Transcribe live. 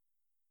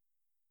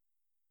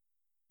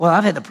Well,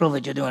 I've had the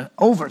privilege of doing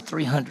over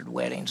 300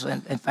 weddings.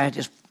 And in fact,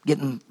 it's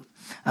getting,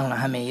 I don't know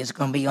how many, it's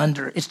going to be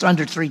under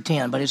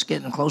 310, but it's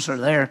getting closer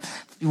to there.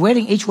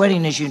 Each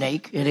wedding is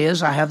unique. It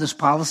is. I have this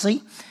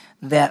policy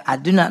that I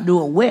do not do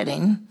a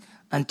wedding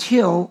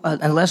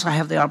unless I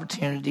have the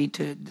opportunity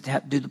to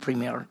do the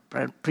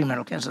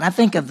premarital counseling. I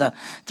think of the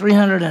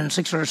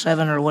 306 or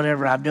 7 or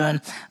whatever I've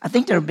done, I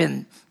think there have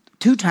been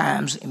 2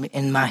 times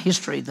in my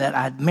history that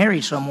I'd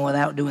married someone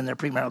without doing their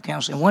premarital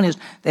counseling. One is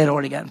they had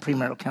already gotten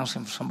premarital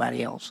counseling from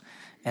somebody else,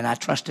 and I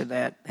trusted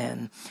that.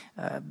 And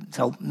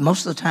so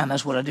most of the time,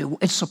 that's what I do.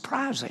 It's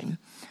surprising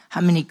how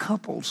many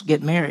couples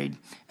get married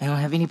and don't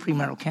have any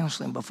premarital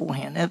counseling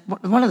beforehand.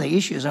 One of the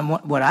issues, and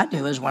what I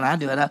do is when I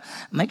do it, I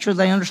make sure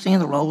they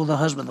understand the role of the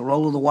husband, the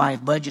role of the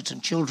wife, budgets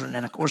and children,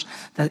 and, of course,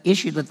 the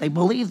issue that they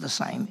believe the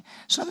same.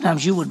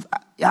 Sometimes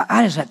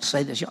I just have to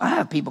say this. I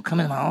have people come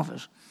into my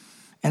office,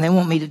 and they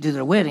want me to do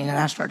their wedding, and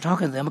I start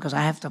talking to them because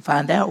I have to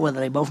find out whether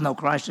they both know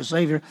Christ as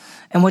Savior.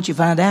 And what you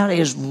find out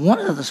is one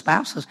of the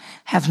spouses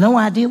has no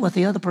idea what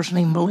the other person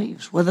even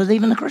believes, whether they're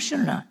even a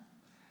Christian or not.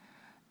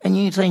 And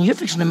you're saying, you're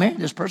fixing to marry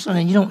this person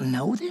and you don't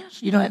know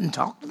this? You haven't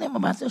talked to them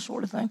about this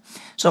sort of thing?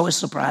 So it's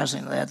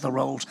surprising that the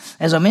roles.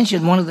 As I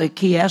mentioned, one of the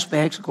key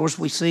aspects, of course,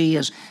 we see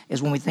is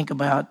when we think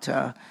about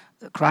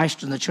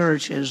Christ and the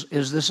church is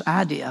this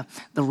idea.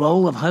 The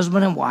role of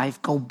husband and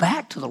wife go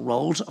back to the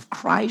roles of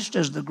Christ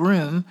as the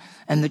groom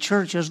and the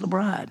church as the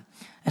bride.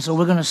 And so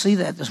we're going to see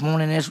that this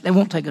morning. It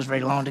won't take us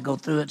very long to go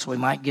through it, so we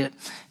might get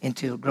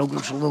into grow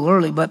groups a little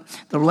early. But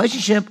the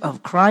relationship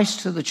of Christ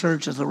to the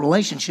church is the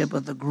relationship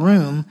of the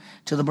groom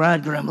to the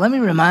bridegroom. Let me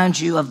remind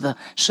you of the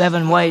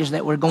 7 ways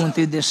that we're going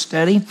through this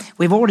study.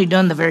 We've already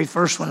done the very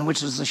first one,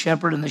 which is the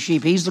shepherd and the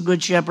sheep. He's the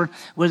good shepherd.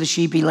 We're the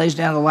sheep. He lays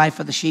down the life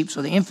for the sheep.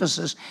 So the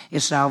emphasis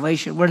is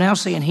salvation. We're now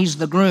seeing he's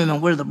the groom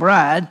and we're the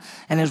bride.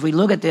 And as we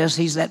look at this,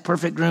 he's that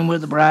perfect groom, we're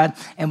the bride.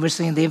 And we're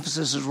seeing the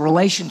emphasis is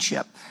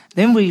relationship.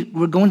 Then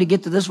we're going to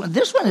get to this one.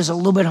 This one is a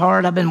little bit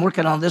hard. I've been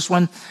working on this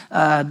one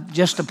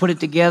just to put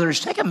it together. It's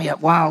taken me a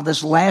while,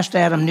 this last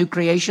Adam, new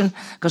creation,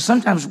 because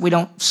sometimes we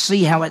don't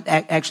see how it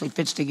actually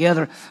fits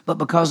together. But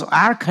because of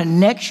our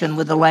connection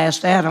with the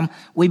last Adam,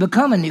 we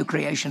become a new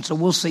creation. So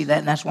we'll see that,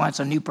 and that's why it's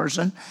a new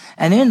person.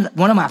 And then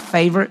one of my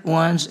favorite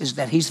ones is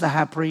that he's the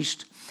high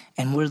priest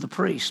and we're the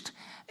priest.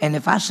 And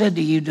if I said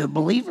to you, do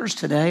believers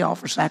today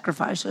offer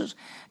sacrifices?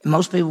 And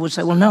most people would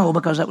say, well, no,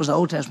 because that was the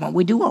Old Testament.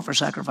 We do offer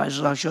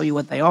sacrifices. I'll show you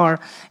what they are.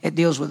 It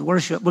deals with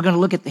worship. We're going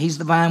to look at he's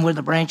the vine, we're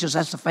the branches.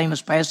 That's the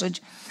famous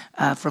passage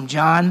from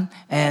John.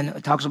 And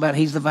it talks about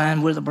he's the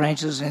vine, we're the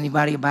branches.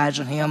 Anybody abides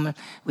in him,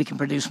 we can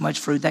produce much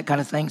fruit, that kind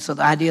of thing. So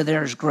the idea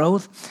there is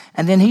growth.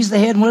 And then he's the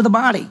head and we're the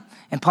body.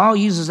 And Paul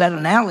uses that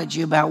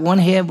analogy about one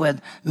head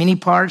with many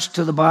parts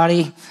to the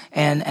body,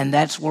 and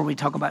that's where we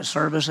talk about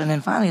service. And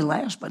then finally,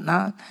 last but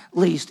not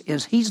least,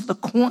 is he's the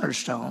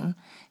cornerstone.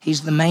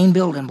 He's the main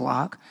building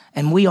block,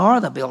 and we are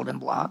the building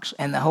blocks.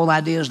 And the whole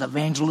idea is the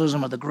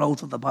evangelism of the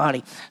growth of the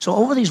body. So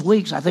over these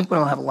weeks, I think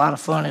we'll have a lot of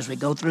fun as we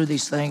go through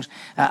these things.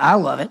 I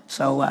love it.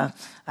 So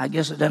I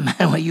guess it doesn't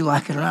matter whether you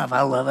like it or not. If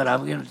I love it,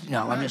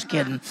 I'm just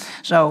kidding.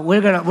 So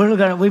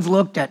we've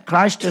looked at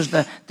Christ as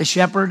the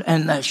shepherd,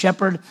 and the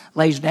shepherd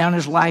lays down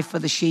his life for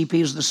the sheep.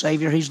 He is the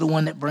Savior. He's the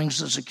one that brings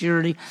the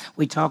security.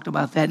 We talked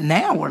about that.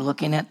 Now we're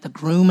looking at the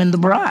groom and the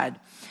bride.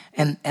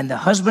 And the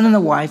husband and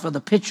the wife are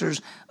the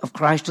pictures of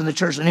Christ and the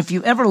church. And if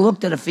you ever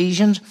looked at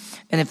Ephesians,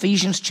 in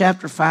Ephesians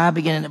chapter 5,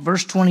 beginning at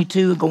verse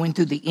 22, going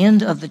through the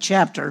end of the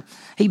chapter,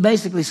 he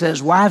basically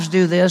says, wives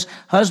do this,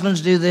 husbands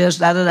do this,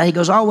 da-da-da. He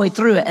goes all the way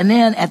through it. And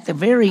then at the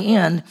very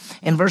end,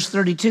 in verse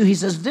 32, he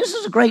says, this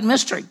is a great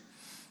mystery.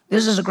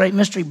 This is a great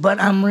mystery, but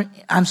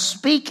I'm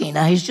speaking.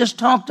 Now, he's just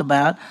talked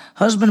about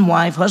husband,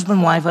 wife,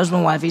 husband, wife,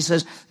 husband, wife. He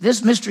says,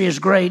 this mystery is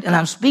great, and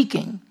I'm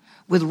speaking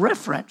with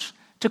reference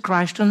to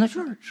Christ and the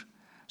church.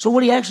 So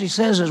what he actually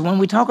says is when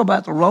we talk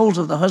about the roles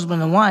of the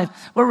husband and wife,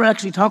 we're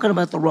actually talking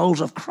about the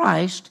roles of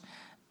Christ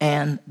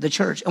and the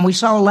church. And we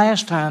saw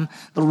last time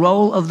the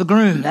role of the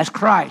groom. That's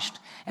Christ.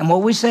 And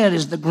what we said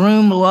is the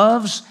groom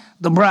loves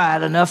the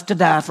bride enough to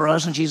die for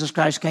us, and Jesus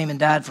Christ came and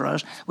died for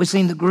us. We've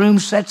seen the groom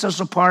sets us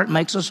apart,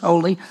 makes us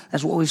holy.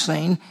 That's what we've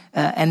seen.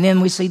 And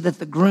then we see that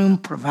the groom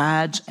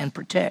provides and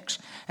protects.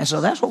 And so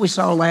that's what we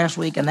saw last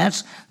week, and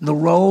that's the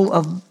role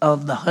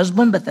of the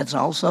husband, but that's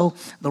also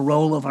the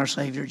role of our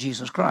Savior,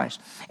 Jesus Christ.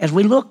 As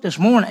we look this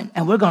morning,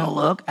 and we're going to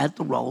look at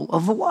the role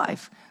of the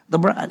wife, the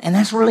bride, and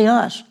that's really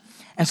us.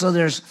 And so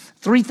there's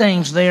 3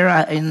 things there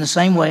in the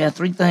same way,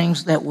 3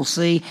 things that we'll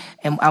see.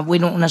 And we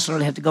don't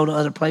necessarily have to go to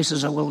other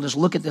places. We'll just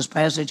look at this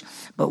passage,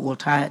 but we'll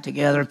tie it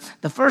together.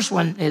 The first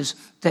one is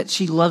that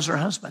she loves her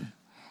husband.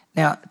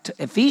 Now,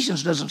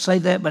 Ephesians doesn't say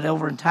that, but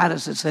over in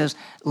Titus it says,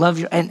 love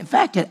your, and in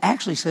fact, it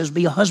actually says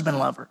be a husband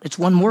lover. It's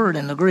one word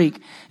in the Greek.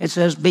 It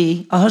says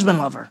be a husband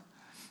lover.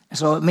 And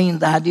so it means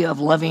the idea of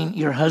loving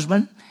your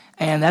husband.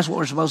 And that's what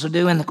we're supposed to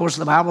do. And of course,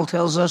 the Bible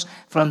tells us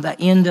from the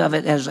end of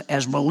it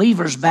as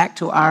believers back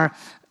to our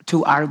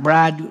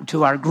bride,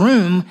 to our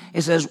groom,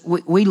 it says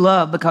we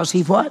love because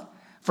he what?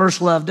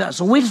 First loved us.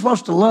 So we're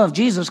supposed to love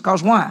Jesus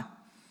because why?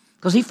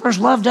 Because he first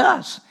loved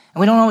us. And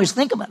we don't always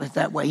think about it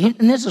that way.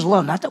 And this is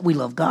love. Not that we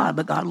love God,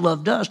 but God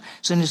loved us,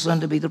 sent his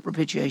son to be the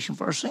propitiation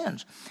for our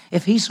sins.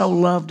 If he so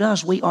loved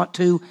us, we ought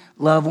to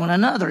love one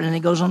another. And he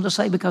goes on to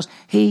say, because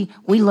we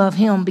love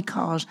him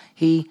because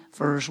he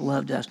first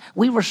loved us.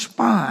 We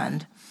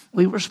respond.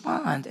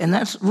 And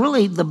that's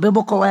really the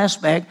biblical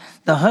aspect.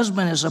 The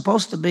husband is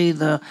supposed to be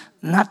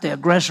not the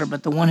aggressor,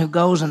 but the one who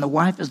goes, and the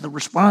wife is the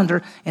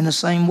responder. In the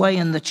same way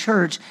in the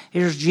church,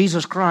 here's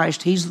Jesus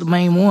Christ. He's the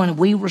main one.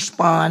 We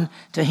respond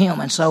to him.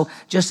 And so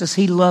just as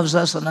he loves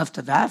us enough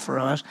to die for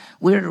us,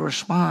 we're to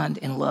respond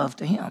in love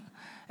to him.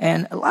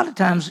 And a lot of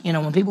times,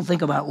 when people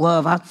think about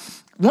love,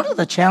 one of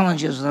the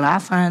challenges that I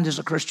find as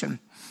a Christian,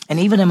 and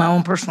even in my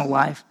own personal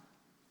life,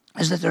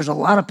 is that there's a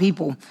lot of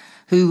people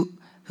who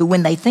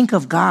when they think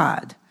of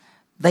God,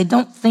 they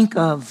don't think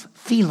of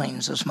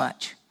feelings as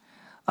much.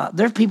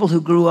 There are people who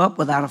grew up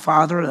without a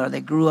father, or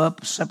they grew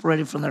up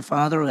separated from their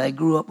father, or they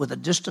grew up with a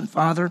distant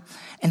father.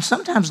 And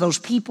sometimes those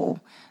people,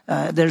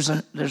 there's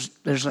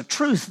a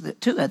truth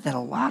to it that a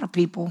lot of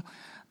people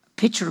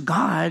picture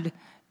God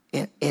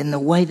in the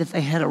way that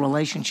they had a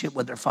relationship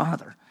with their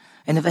father.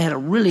 And if they had a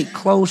really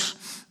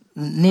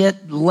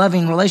close-knit,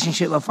 loving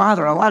relationship with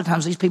Father, a lot of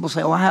times these people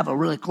say, I have a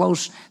really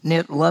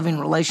close-knit, loving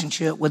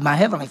relationship with my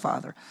Heavenly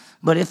Father.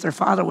 But if their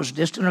father was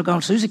distant or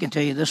gone, Susie can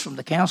tell you this from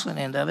the counseling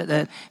end of it,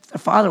 that if their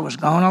father was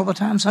gone all the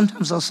time,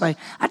 sometimes they'll say,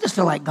 I just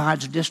feel like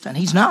God's distant.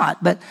 He's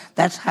not, but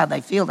that's how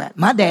they feel that.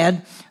 My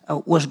dad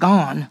was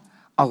gone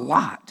a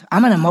lot.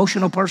 I'm an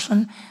emotional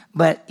person,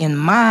 but in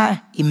my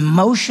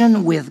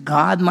emotion with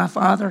God, my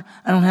Father,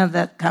 I don't have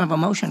that kind of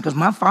emotion because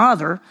my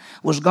father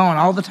was gone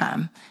all the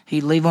time.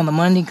 He'd leave on the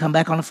Monday and come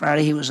back on the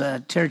Friday. He was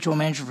a territorial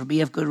manager for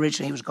B.F. Goodrich,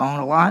 and he was gone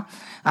a lot.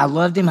 I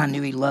loved him. I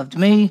knew he loved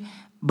me,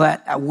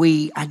 but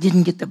I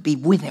didn't get to be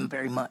with him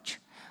very much.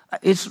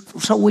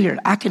 It's so weird.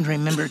 I can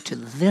remember to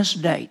this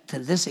date, to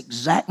this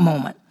exact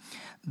moment,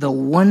 the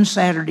one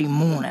Saturday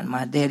morning,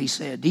 my daddy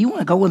said, do you want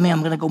to go with me? I'm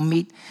going to go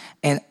meet.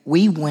 And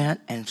we went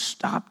and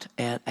stopped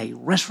at a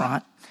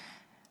restaurant.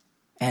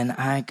 And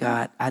I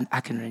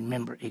can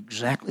remember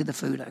exactly the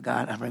food I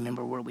got. I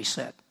remember where we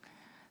sat.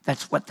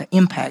 That's what the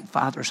impact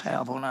fathers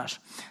have on us.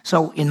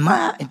 So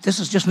this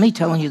is just me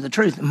telling you the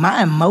truth.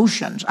 My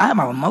emotions, I'm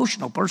an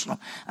emotional person.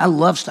 I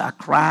love stuff.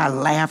 I cry, I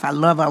laugh. I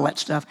love all that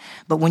stuff.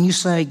 But when you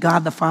say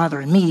God the Father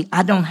and me,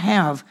 I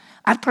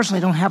personally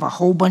don't have a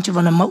whole bunch of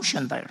an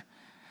emotion there.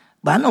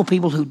 But I know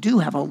people who do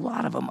have a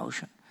lot of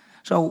emotion.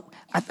 So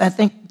I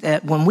think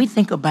that when we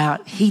think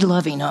about he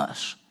loving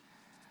us,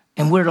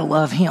 and we're to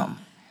love him.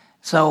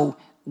 So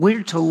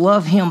we're to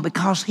love him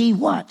because he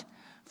what?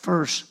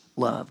 First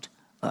loved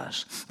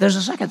us. There's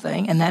a second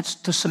thing, and that's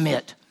to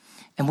submit.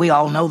 And we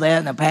all know that,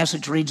 and the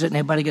passage reads it, and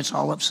everybody gets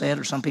all upset,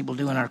 or some people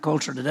do in our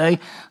culture today.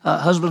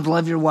 Husbands,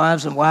 love your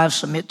wives, and wives,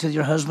 submit to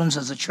your husbands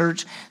as the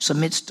church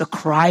submits to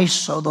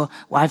Christ, so the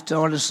wife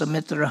ought to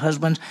submit to their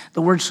husbands.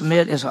 The word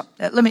submit is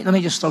let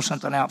me just throw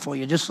something out for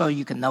you, just so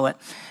you can know it.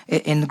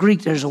 In the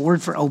Greek, there's a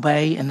word for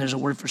obey, and there's a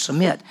word for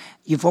submit.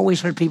 You've always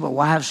heard people,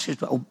 wives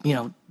should,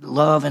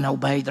 love and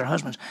obey their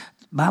husbands.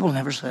 The Bible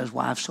never says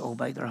wives to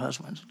obey their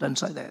husbands. It doesn't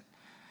say that.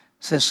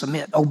 Says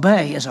submit.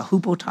 Obey is a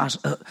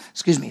hupoakuo,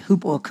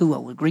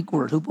 a Greek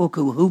word.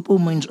 Hupoakuo. Hupo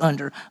means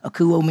under.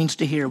 Akuo means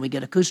to hear. We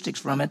get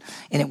acoustics from it,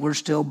 and it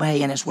words to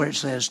obey, and it's where it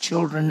says,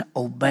 children,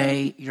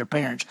 obey your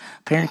parents.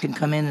 A parent can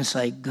come in and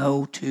say,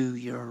 go to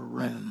your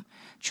room.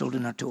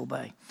 Children are to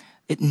obey.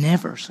 It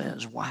never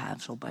says,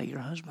 wives, obey your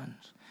husbands.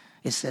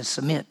 It says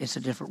submit. It's a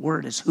different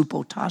word. It's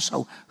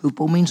hupotasso.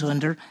 Hupo means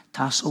under.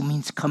 Tasso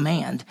means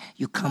command.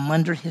 You come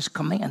under his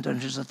command,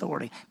 under his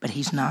authority. But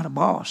he's not a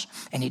boss,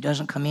 and he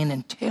doesn't come in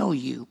and tell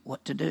you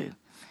what to do.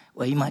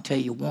 Well, he might tell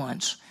you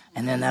once,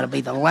 and then that'll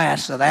be the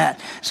last of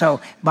that. So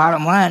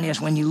bottom line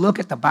is, when you look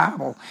at the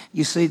Bible,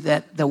 you see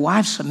that the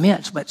wife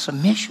submits, but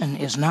submission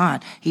is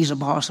not, he's a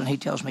boss and he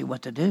tells me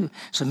what to do.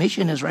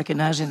 Submission is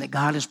recognizing that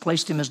God has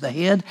placed him as the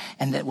head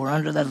and that we're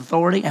under that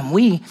authority. And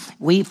we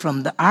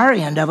from our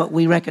end of it,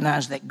 we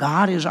recognize that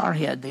God is our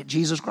head, that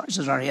Jesus Christ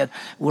is our head.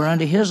 We're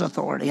under his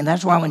authority. And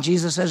that's why when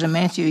Jesus says in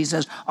Matthew, he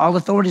says, all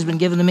authority has been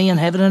given to me in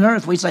heaven and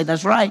earth. We say,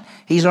 that's right.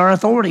 He's our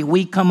authority.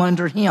 We come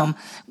under him.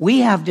 We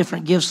have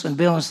different gifts and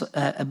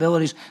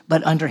abilities,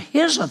 but under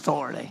his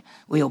authority,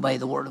 we obey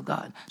the word of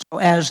God. So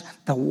as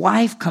the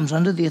wife comes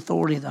under the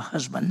authority of the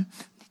husband,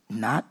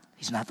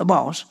 he's not the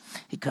boss,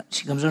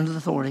 she comes under the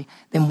authority,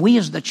 then we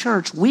as the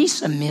church, we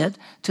submit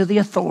to the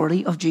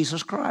authority of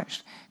Jesus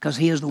Christ. Because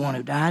he is the one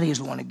who died, he is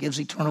the one who gives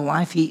eternal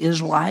life, he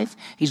is life,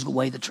 he's the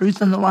way, the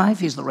truth, and the life,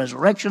 he's the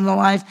resurrection and the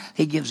life,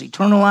 he gives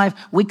eternal life.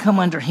 We come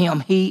under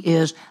him, he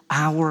is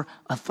our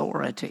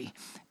authority.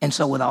 And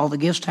so with all the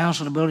gifts, talents,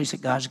 and abilities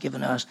that God's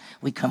given us,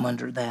 we come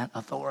under that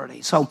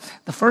authority. So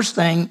the first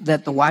thing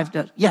that the wife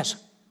does, yes?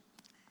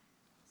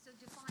 So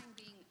define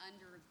being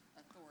under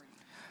authority.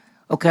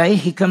 Okay,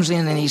 he comes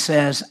in and he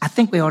says, I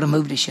think we ought to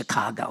move to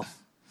Chicago.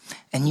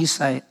 And you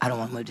say, I don't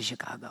want to move to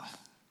Chicago.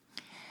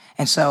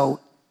 And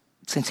so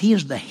since he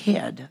is the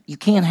head, you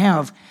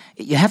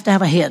have to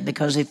have a head,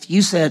 because if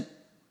you said,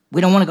 We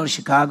don't want to go to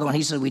Chicago. And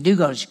he said, we do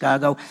go to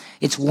Chicago.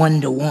 It's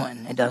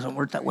 1-to-1. It doesn't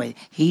work that way.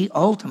 He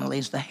ultimately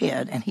is the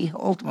head, and he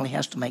ultimately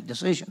has to make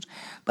decisions.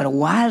 But a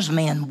wise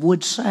man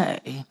would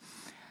say,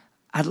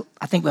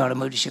 I think we ought to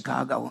move to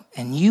Chicago.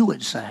 And you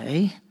would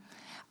say,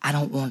 I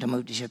don't want to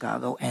move to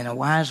Chicago. And a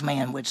wise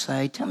man would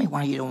say, tell me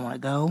why you don't want to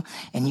go.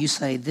 And you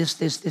say this,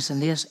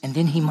 and this. And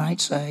then he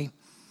might say,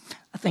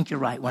 I think you're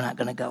right. We're not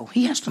going to go.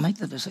 He has to make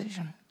the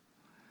decision.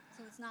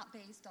 So it's not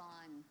based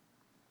on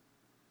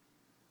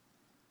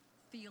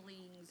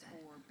feelings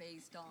or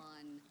based on...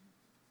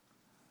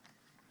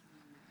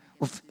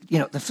 Well, you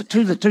know, the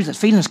truth is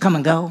feelings come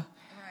and go.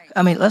 Right.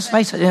 I mean, let's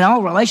face it, in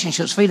all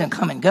relationships, feelings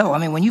come and go. I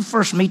mean, when you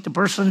first meet the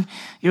person,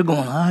 you're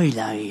going, ay,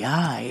 ay,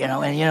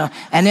 ay,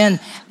 and then,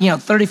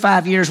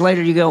 35 years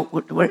later, you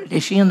go,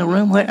 is she in the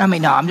room? I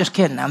mean, no, I'm just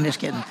kidding.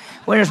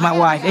 Where's my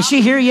wife? Is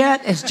she here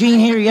yet? Is Jean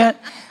here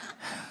yet?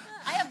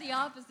 I have the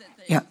opposite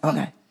thing. Yeah,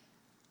 okay.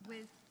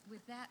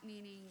 With that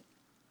meaning,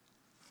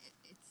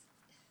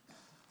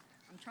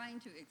 I'm trying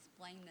to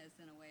explain this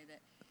in a way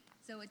that,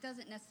 so it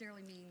doesn't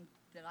necessarily mean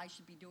that I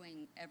should be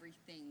doing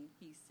everything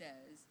he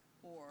says,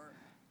 or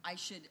I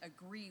should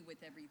agree with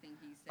everything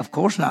he says. Of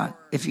course not.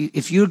 If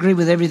you agree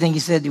with everything he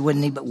said, you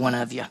wouldn't need but one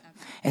of you. Okay.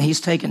 And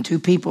he's taken two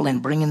people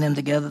and bringing them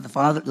together. The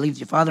father leaves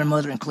your father and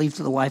mother and cleaves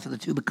to the wife, of the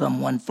two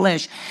become one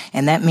flesh.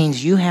 And that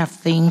means you have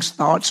things,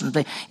 thoughts, and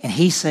things. And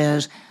he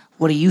says,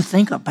 what do you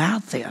think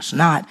about this?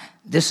 Not,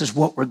 this is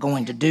what we're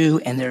going to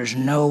do, and there's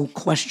no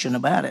question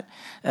about it.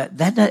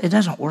 It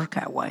doesn't work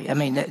that way. I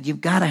mean,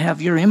 you've got to have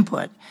your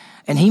input.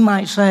 And he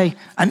might say,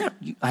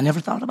 I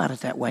never thought about it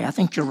that way. I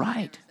think you're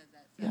right.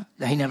 Yeah,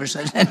 he never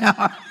said that. No.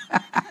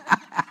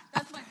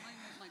 That's my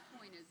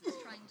point is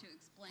trying to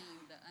explain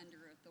the under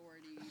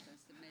authority, the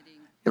submitting.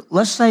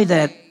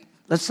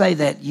 Let's say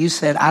that you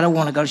said, I don't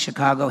want to go to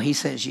Chicago. He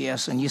says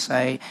yes. And you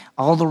say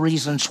all the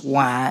reasons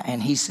why.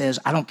 And he says,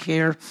 I don't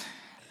care.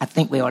 I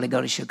think we ought to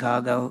go to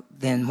Chicago.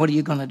 Then what are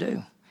you going to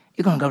do?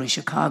 You're going to go to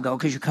Chicago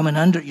because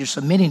you're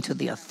submitting to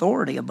the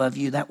authority above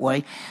you that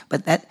way.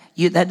 But that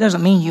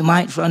doesn't mean you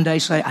might one day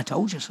say, I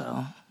told you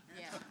so.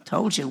 Yeah.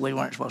 Told you we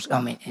weren't supposed to.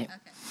 I mean,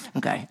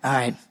 okay, all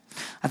right.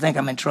 I think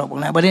I'm in trouble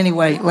now. But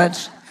anyway,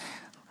 let's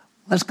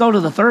go to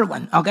the third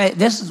one. Okay,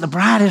 the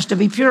bride is to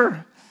be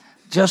pure.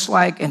 Just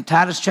like in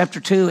Titus chapter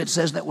 2, it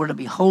says that we're to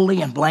be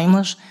holy and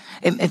blameless.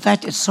 In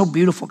fact, it's so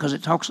beautiful because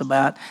it talks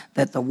about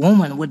that the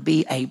woman would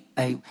be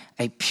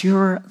a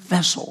pure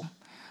vessel.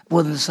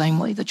 Well, in the same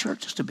way, the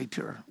church is to be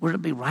pure. We're to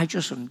be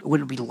righteous, and we're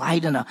to be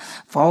light in a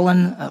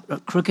fallen,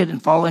 crooked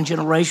and fallen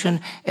generation.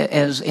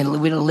 We're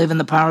to live in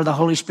the power of the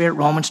Holy Spirit.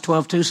 Romans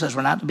 12:2 says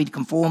we're not to be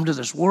conformed to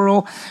this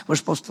world. We're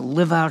supposed to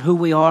live out who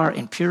we are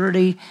in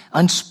purity,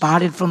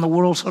 unspotted from the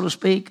world, so to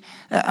speak.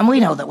 And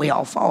we know that we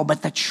all fall,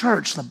 but the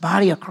church, the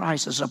body of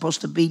Christ, is supposed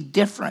to be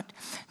different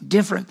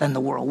than the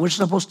world. We're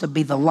supposed to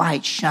be the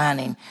light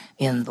shining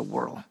in the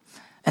world.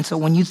 And so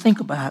when you think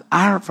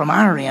about from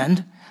our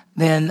end,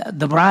 then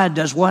the bride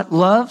does what?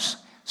 Loves,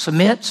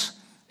 submits,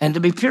 and to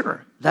be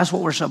pure. That's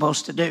what we're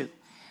supposed to do.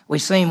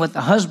 We've seen what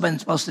the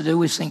husband's supposed to do.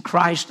 We've seen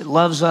Christ that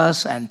loves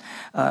us and,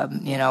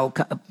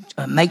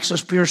 makes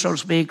us pure, so to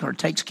speak, or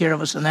takes care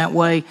of us in that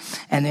way,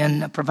 and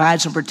then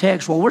provides and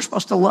protects. Well, we're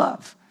supposed to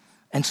love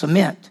and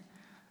submit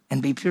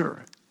and be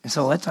pure. And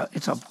so it's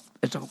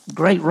a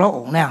great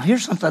role. Now,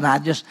 here's something I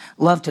just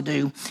love to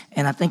do,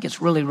 and I think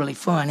it's really, really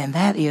fun, and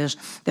that is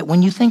that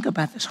when you think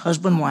about this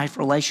husband-wife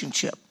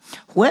relationship,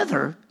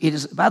 whether it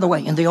is, by the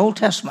way, in the Old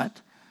Testament,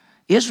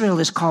 Israel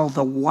is called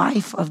the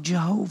wife of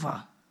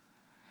Jehovah.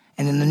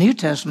 And in the New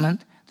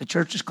Testament, the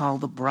church is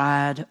called the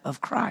bride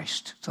of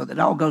Christ. So that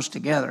all goes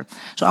together.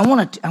 So I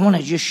want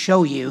to just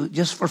show you,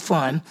 just for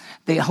fun,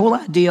 the whole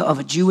idea of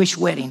a Jewish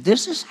wedding.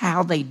 This is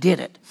how they did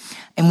it.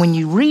 And when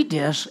you read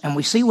this and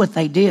we see what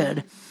they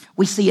did,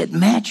 we see it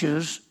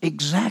matches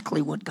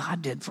exactly what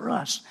God did for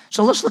us.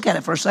 So let's look at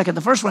it for a second.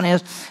 The first one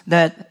is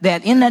that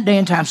in that day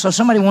and time, so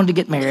somebody wanted to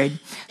get married.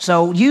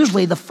 So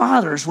usually the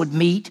fathers would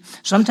meet.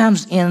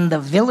 Sometimes in the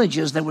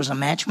villages there was a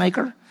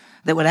matchmaker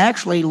that would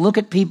actually look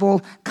at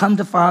people, come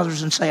to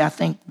fathers and say, I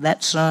think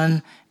that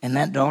son and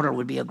that daughter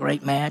would be a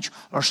great match.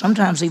 Or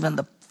sometimes even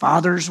the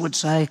fathers would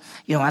say,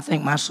 I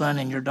think my son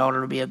and your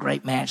daughter would be a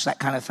great match, that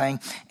kind of thing.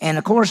 And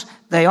of course,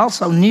 they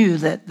also knew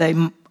that they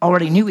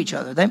already knew each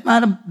other. They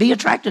might be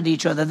attracted to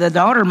each other. The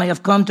daughter may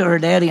have come to her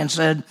daddy and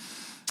said,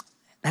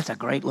 that's a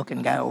great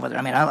looking guy over there.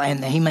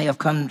 And he may have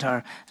come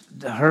to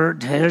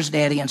his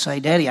daddy and say,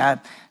 Daddy,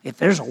 if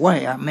there's a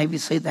way, I maybe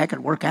see that could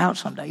work out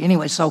someday.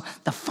 Anyway, so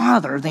the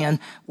father then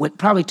would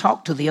probably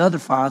talk to the other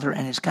father,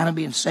 and it's kind of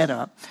being set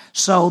up.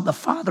 So the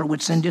father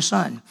would send his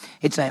son.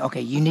 He'd say,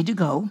 okay, you need to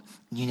go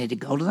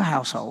to the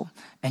household,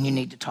 and you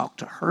need to talk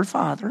to her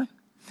father,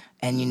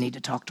 and you need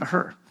to talk to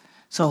her.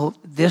 So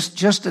this,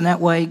 just in that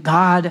way,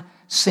 God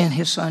sent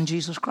his son,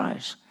 Jesus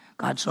Christ.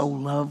 God so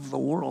loved the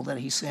world that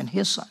he sent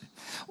his son.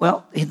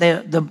 Well,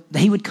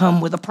 he would come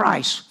with a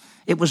price.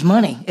 It was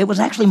money. It was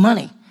actually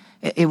money.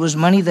 It was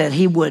money that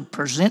he would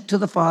present to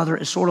the father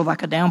as sort of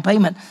like a down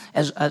payment,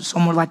 as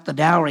somewhat like the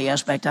dowry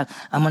aspect.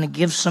 I'm going to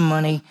give some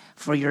money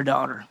for your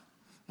daughter.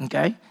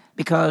 Okay?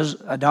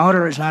 because a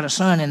daughter is not a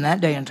son in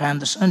that day and time.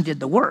 The son did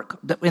the work,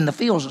 in the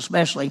fields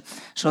especially.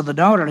 So the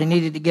daughter, they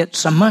needed to get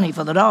some money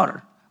for the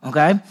daughter,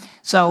 okay?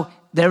 So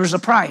there was a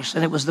price,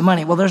 and it was the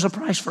money. Well, there's a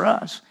price for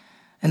us.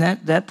 And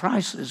that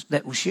price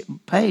that was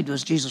paid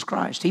was Jesus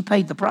Christ. He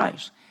paid the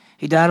price.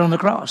 He died on the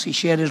cross. He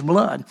shed his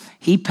blood.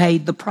 He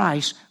paid the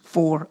price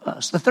for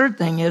us. The third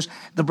thing is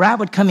the bride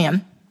would come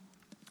in,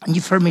 and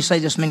you've heard me say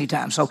this many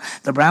times. So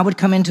the bride would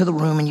come into the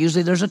room, and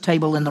usually there's a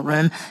table in the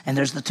room, and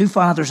there's the two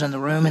fathers in the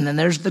room, and then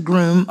there's the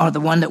groom or the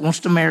one that wants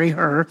to marry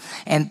her,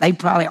 and they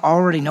probably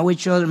already know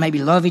each other,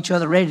 maybe love each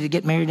other, ready to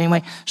get married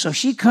anyway. So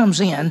she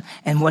comes in,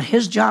 and what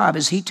his job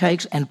is, he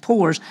takes and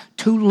pours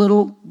two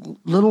little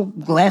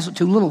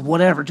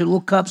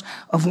cups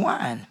of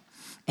wine.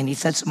 And he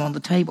sets them on the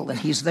table, and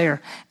he's there.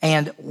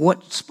 And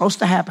what's supposed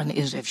to happen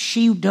is if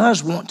she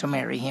does want to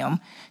marry him,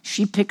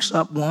 she picks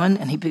up one,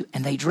 and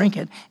they drink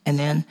it. And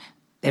then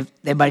if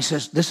everybody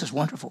says, this is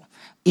wonderful.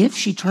 If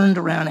she turned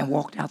around and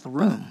walked out the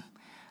room,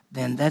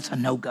 then that's a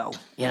no-go,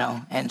 you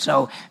know. And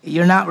so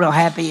you're not real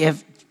happy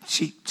if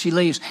she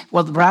leaves.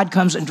 Well, the bride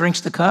comes and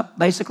drinks the cup.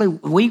 Basically,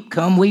 we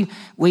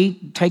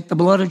take the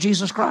blood of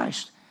Jesus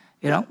Christ.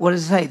 You know, what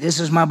does it say? This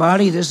is my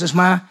body, this is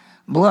my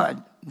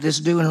blood.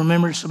 This do in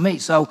remembrance of me.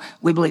 So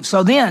we believe.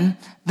 So then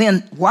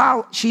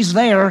while she's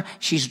there,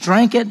 she's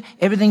drank it,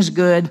 everything's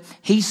good.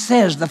 He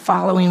says the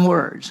following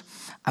words: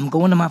 I'm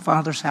going to my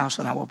Father's house,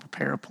 and I will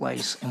prepare a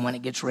place, and when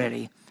it gets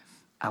ready,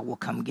 I will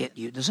come get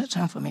you. Does that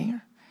sound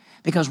familiar?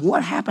 Because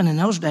what happened in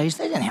those days,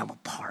 they didn't have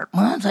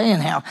apartments.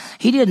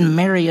 He didn't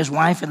marry his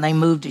wife and they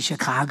moved to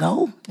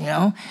Chicago, you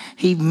know.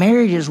 He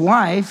married his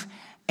wife,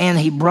 and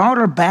he brought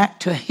her back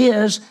to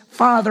his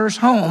father's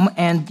home.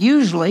 And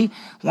usually,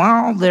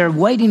 while they're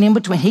waiting in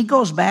between, he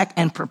goes back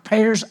and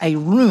prepares a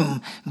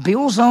room,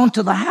 builds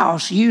onto the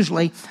house,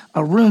 usually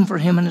a room for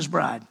him and his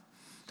bride.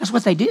 That's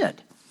what they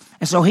did.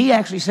 And so he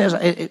actually says,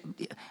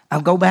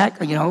 I'll go back,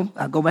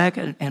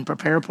 and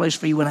prepare a place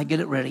for you. When I get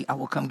it ready, I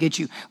will come get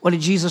you. What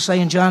did Jesus say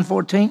in John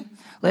 14?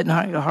 Let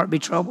not your heart be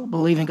troubled.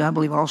 Believe in God,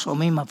 believe also in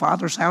me. My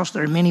Father's house,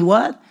 there are many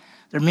what?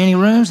 There are many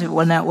rooms. If it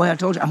wasn't that way, I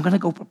told you, I'm going to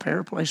go prepare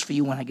a place for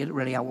you. When I get it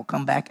ready, I will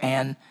come back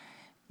and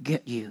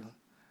get you.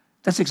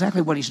 That's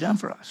exactly what he's done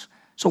for us.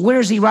 So where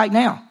is he right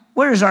now?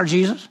 Where is our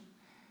Jesus?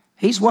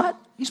 He's what?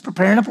 He's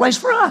preparing a place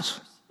for us,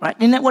 right?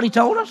 Isn't that what he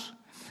told us?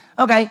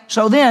 Okay,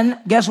 so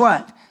then, guess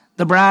what?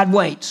 The bride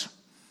waits.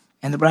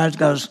 And the bride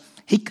goes,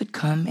 he could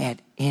come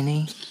at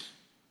any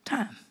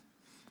time,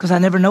 because I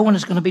never know when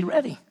it's going to be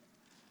ready,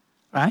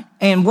 right?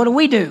 And what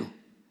do?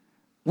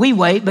 We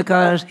wait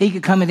because he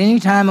could come at any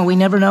time, and we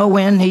never know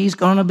when he's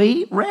going to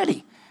be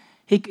ready.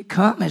 He could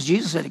come, as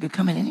Jesus said, he could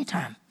come at any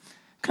time.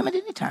 Come at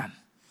any time.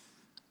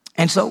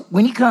 And so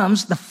when he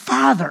comes, the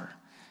Father,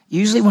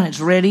 usually when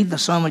it's ready, the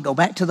Son would go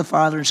back to the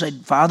Father and say,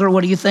 Father,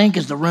 what do you think?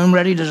 Is the room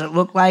ready? Does it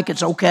look like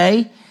it's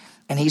okay?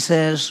 And he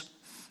says,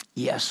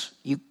 yes,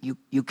 you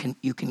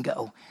can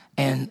go.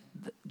 And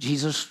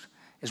Jesus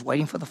is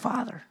waiting for the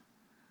Father.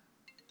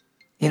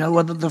 You know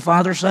what did the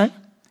Father say?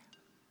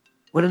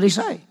 What did he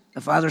say? The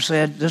Father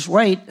said, just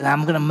wait, and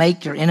I'm going to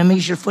make your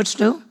enemies your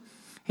footstool.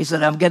 He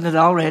said, I'm getting it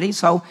all ready.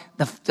 So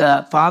the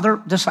Father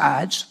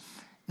decides.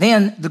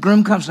 Then the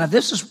groom comes. Now,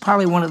 this is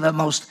probably one of the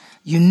most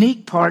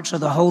unique parts of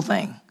the whole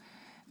thing,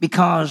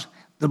 because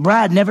the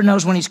bride never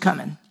knows when he's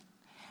coming,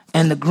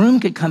 and the groom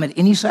could come at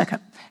any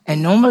second.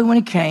 And normally when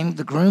he came,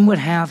 the groom would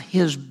have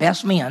his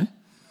best men,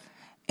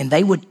 and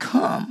they would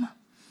come,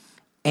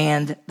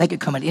 and they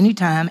could come at any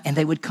time, and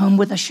they would come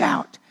with a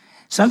shout.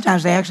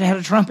 Sometimes they actually had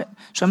a trumpet.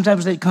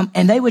 Sometimes they'd come,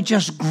 and they would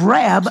just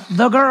grab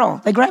the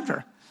girl. They grabbed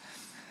her.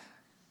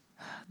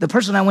 The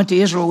person I went to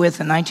Israel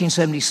with in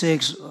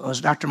 1976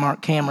 was Dr.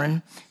 Mark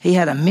Cameron. He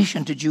had a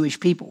mission to Jewish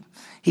people.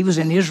 He was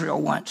in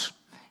Israel once.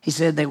 He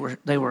said they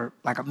were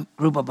like a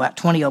group of about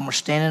 20 of them were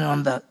standing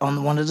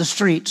on one of the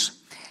streets,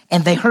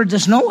 and they heard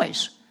this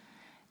noise.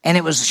 And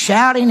it was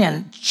shouting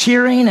and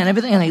cheering and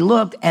everything. And he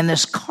looked, and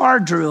this car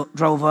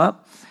drove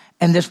up,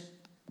 and this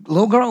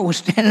little girl was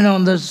standing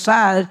on the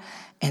side,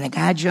 and a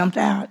guy jumped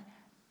out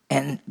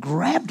and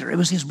grabbed her. It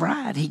was his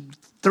bride. He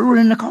threw her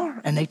in the car,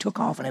 and they took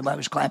off, and everybody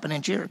was clapping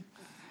and cheering.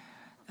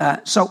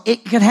 So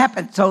it could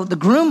happen. So the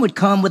groom would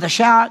come with a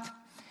shout.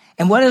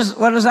 And what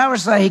does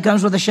ours say? He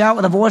comes with a shout,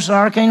 with the voice of the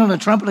archangel and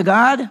the trumpet of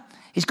God.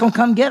 He's going to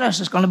come get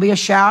us. It's going to be a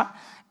shout.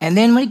 And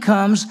then when he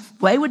comes,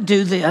 they would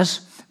do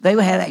this. They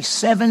would have a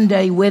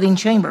 7-day wedding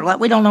chamber.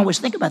 Like, we don't always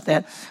think about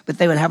that, but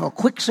they would have a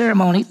quick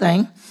ceremony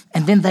thing,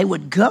 and then they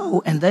would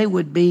go, and they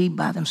would be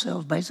by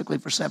themselves basically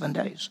for 7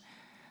 days.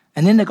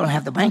 And then they're going to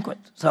have the banquet.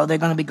 So they're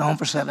going to be gone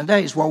for 7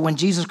 days. Well, when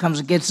Jesus comes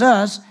and gets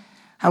us,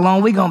 how long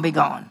are we going to be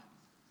gone?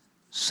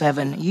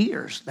 7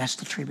 years. That's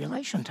the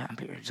tribulation time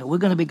period. So we're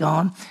going to be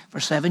gone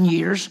for 7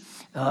 years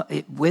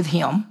with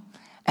him.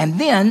 And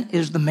then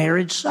is the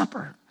marriage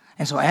supper.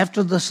 And so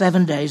after the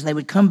 7 days, they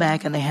would come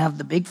back and they have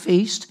the big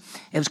feast.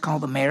 It was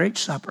called the marriage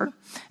supper.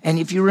 And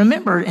if you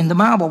remember in the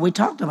Bible, we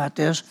talked about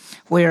this,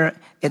 where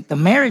at the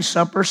marriage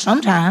supper,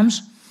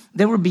 sometimes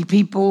there would be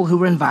people who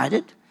were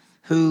invited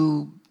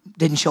who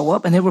didn't show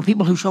up, and there were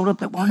people who showed up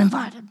that weren't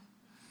invited.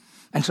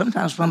 And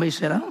sometimes somebody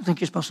said, I don't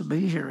think you're supposed to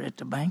be here at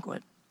the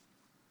banquet.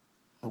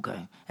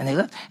 Okay. And they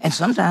left. And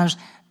sometimes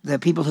the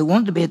people who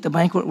wanted to be at the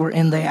banquet were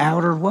in the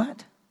outer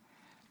what?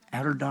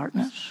 Outer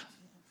darkness.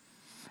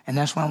 And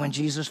that's why when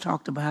Jesus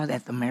talked about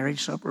at the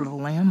marriage supper of the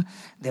Lamb,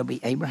 there'll be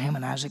Abraham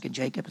and Isaac and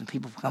Jacob, and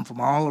people come from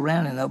all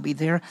around, and they'll be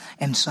there.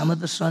 And some of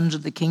the sons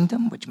of the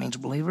kingdom, which means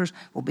believers,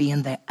 will be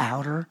in the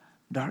outer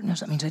darkness.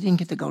 That means they didn't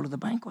get to go to the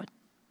banquet.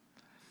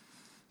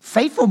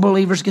 Faithful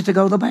believers get to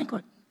go to the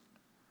banquet.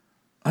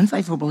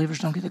 Unfaithful believers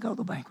don't get to go to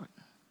the banquet.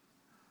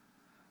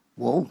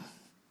 Whoa.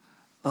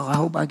 Well, I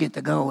hope I get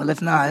to go. Well,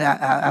 if not,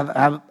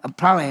 I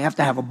probably have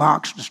to have a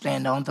box to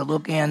stand on to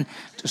look in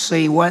to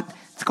see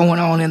what's going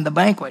on in the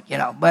banquet,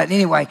 But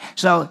anyway,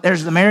 so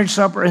there's the marriage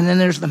supper, and then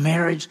there's the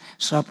marriage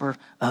supper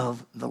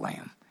of the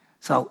Lamb.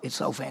 So it's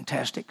so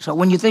fantastic. So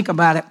when you think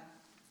about it,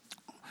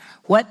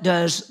 what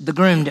does the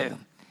groom do?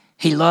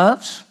 He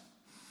loves,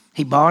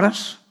 he bought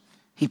us,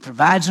 he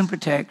provides and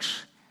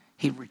protects,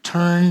 he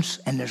returns,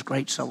 and there's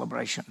great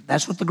celebration.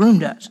 That's what the groom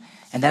does.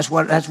 And that's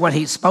what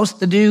he's supposed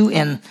to do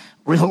in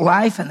real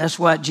life, and that's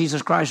what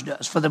Jesus Christ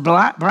does. For the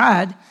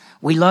bride,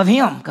 we love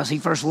him because he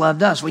first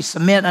loved us. We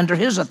submit under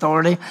his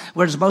authority.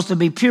 We're supposed to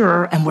be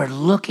pure, and we're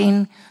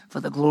looking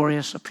for the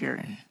glorious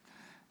appearing.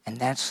 And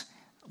that's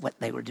what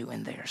they were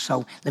doing there.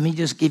 So let me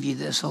just give you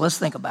this. So let's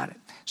think about it.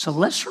 So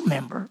let's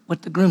remember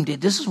what the groom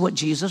did. This is what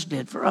Jesus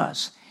did for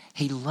us.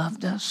 He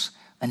loved us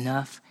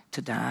enough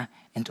to die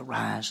and to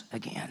rise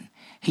again.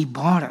 He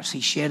bought us. He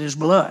shed his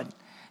blood.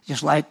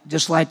 Just like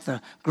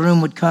the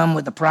groom would come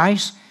with the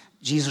price,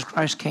 Jesus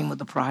Christ came with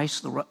the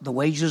price, the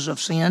wages of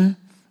sin.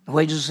 The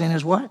wages of sin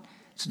is what?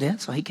 It's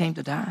death. So he came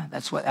to die.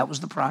 That was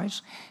the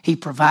price. He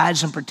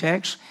provides and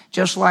protects,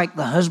 just like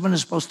the husband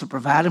is supposed to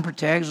provide and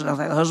protect. The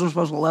husband's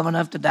supposed to love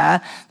enough to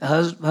die. The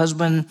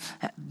husband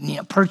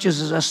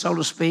purchases us, so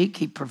to speak.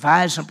 He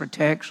provides and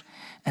protects.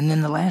 And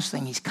then the last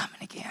thing, he's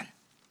coming again.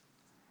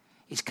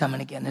 He's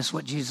coming again. This is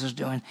what Jesus is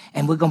doing.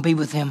 And we're going to be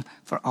with him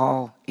for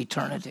all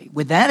eternity.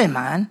 With that in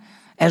mind,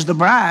 as the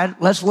bride,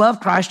 let's love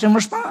Christ and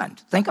respond.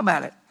 Think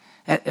about it.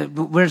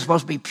 We're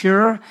supposed to be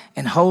pure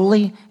and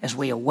holy as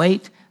we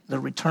await the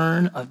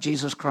return of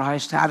Jesus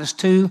Christ. Titus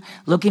 2,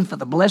 looking for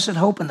the blessed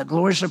hope and the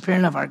glorious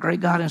appearing of our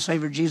great God and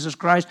Savior Jesus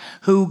Christ,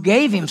 who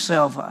gave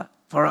himself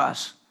for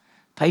us,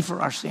 pay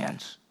for our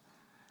sins,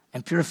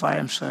 and purify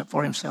himself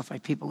for himself a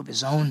people of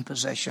his own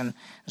possession,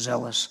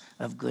 zealous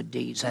of good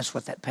deeds. That's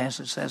what that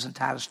passage says in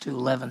Titus 2,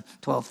 11,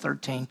 12,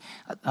 13,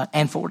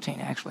 and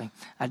 14, actually.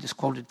 I just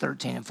quoted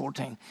 13 and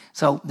 14.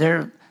 So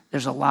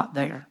there's a lot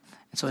there.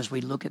 And so as we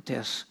look at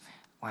this,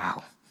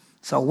 wow.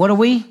 So what are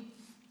we?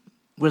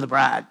 We're the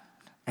bride.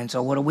 And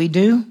so what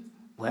do?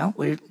 Well,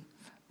 we're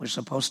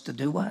supposed to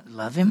do what?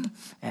 Love him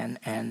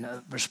and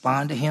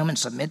respond to him and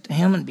submit to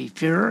him and be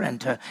pure and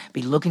to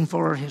be looking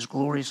for his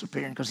glorious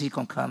appearing because he's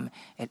going to come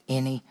at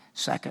any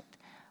second.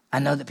 I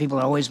know that people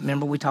always,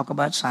 remember we talk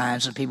about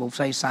signs and people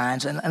say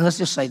signs. And let's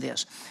just say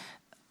this.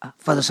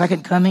 For the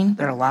second coming,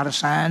 there are a lot of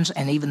signs,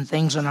 and even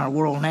things in our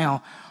world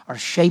now are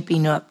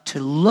shaping up to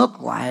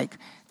look like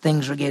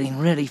things are getting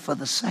ready for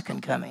the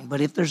second coming.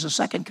 But if there's a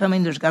second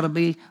coming, there's got to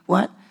be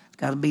what? It's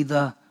got to be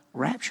the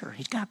rapture.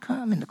 He's got to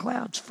come in the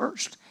clouds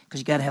first because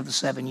you got to have the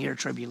 7-year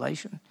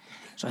tribulation.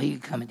 So he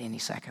could come at any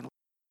second.